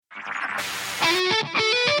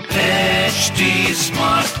HT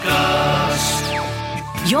Smartcast.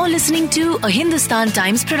 You're listening to a Hindustan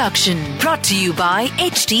Times production brought to you by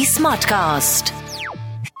HT Smartcast.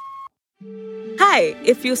 Hi,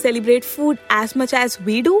 if you celebrate food as much as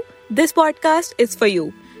we do, this podcast is for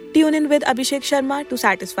you. Tune in with Abhishek Sharma to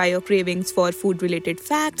satisfy your cravings for food-related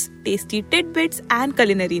facts, tasty tidbits, and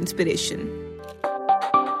culinary inspiration.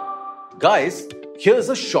 Guys, here's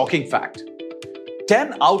a shocking fact.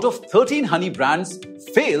 10 out of 13 honey brands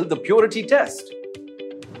fail the purity test.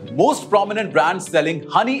 Most prominent brands selling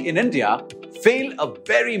honey in India fail a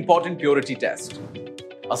very important purity test.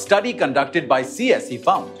 A study conducted by CSE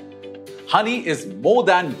found honey is more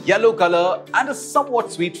than yellow color and a somewhat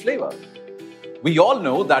sweet flavor. We all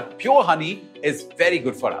know that pure honey is very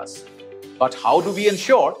good for us. But how do we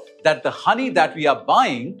ensure that the honey that we are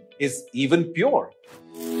buying is even pure?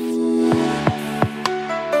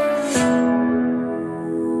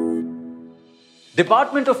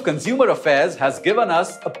 Department of Consumer Affairs has given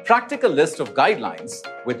us a practical list of guidelines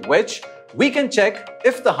with which we can check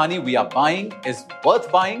if the honey we are buying is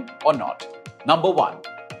worth buying or not. Number 1.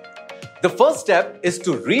 The first step is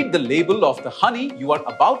to read the label of the honey you are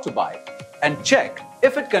about to buy and check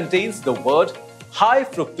if it contains the word high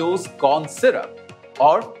fructose corn syrup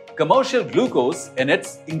or commercial glucose in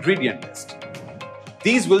its ingredient list.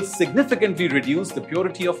 These will significantly reduce the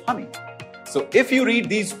purity of honey. So if you read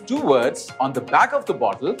these two words on the back of the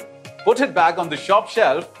bottle, put it back on the shop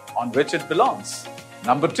shelf on which it belongs.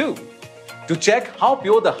 Number 2, to check how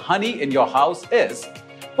pure the honey in your house is,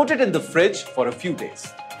 put it in the fridge for a few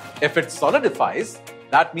days. If it solidifies,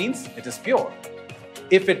 that means it is pure.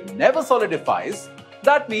 If it never solidifies,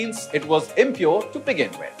 that means it was impure to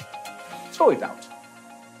begin with. Throw it out.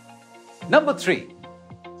 Number 3.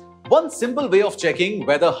 One simple way of checking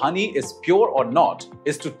whether honey is pure or not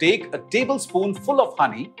is to take a tablespoon full of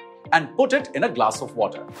honey and put it in a glass of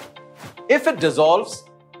water. If it dissolves,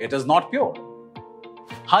 it is not pure.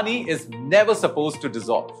 Honey is never supposed to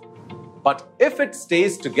dissolve. But if it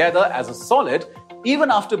stays together as a solid, even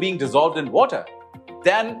after being dissolved in water,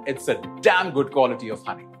 then it's a damn good quality of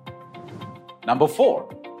honey. Number 4.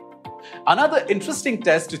 Another interesting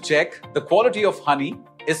test to check the quality of honey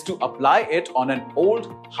is to apply it on an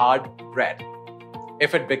old hard bread.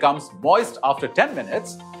 If it becomes moist after 10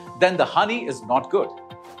 minutes, then the honey is not good.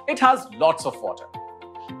 It has lots of water.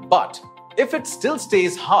 But if it still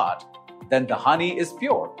stays hard, then the honey is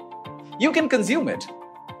pure. You can consume it,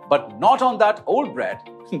 but not on that old bread.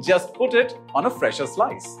 Just put it on a fresher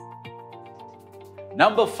slice.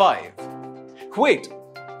 Number 5. Wait,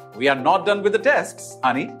 we are not done with the tests,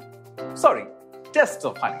 tests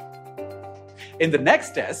of honey. In the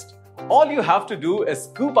next test, all you have to do is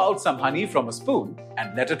scoop out some honey from a spoon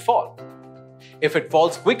and let it fall. If it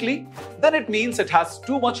falls quickly, then it means it has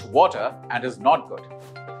too much water and is not good.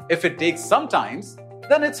 If it takes some time,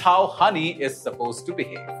 then it's how honey is supposed to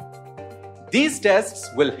behave. These tests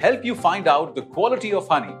will help you find out the quality of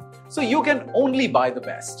honey so you can only buy the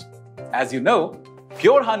best. As you know,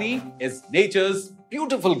 pure honey is nature's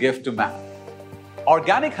beautiful gift to man.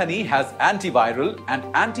 Organic honey has antiviral and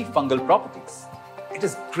antifungal properties. It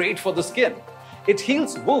is great for the skin. It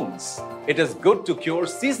heals wounds. It is good to cure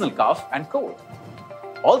seasonal cough and cold.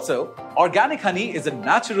 Also, organic honey is a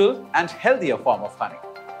natural and healthier form of honey.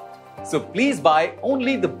 So please buy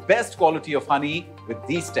only the best quality of honey with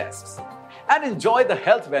these tests and enjoy the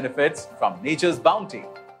health benefits from nature's bounty.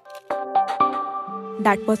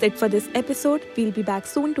 That was it for this episode. We'll be back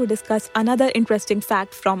soon to discuss another interesting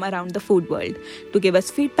fact from around the food world. To give us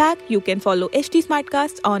feedback, you can follow HT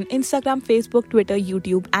Smartcast on Instagram, Facebook, Twitter,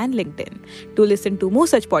 YouTube and LinkedIn. To listen to more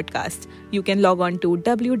such podcasts, you can log on to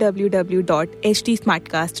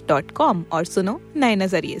www.htsmartcast.com or suno Naye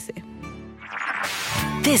Nazariye se.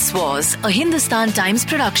 This was a Hindustan Times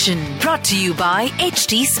production brought to you by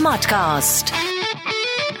HT Smartcast.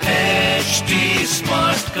 HT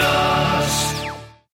Smartcast.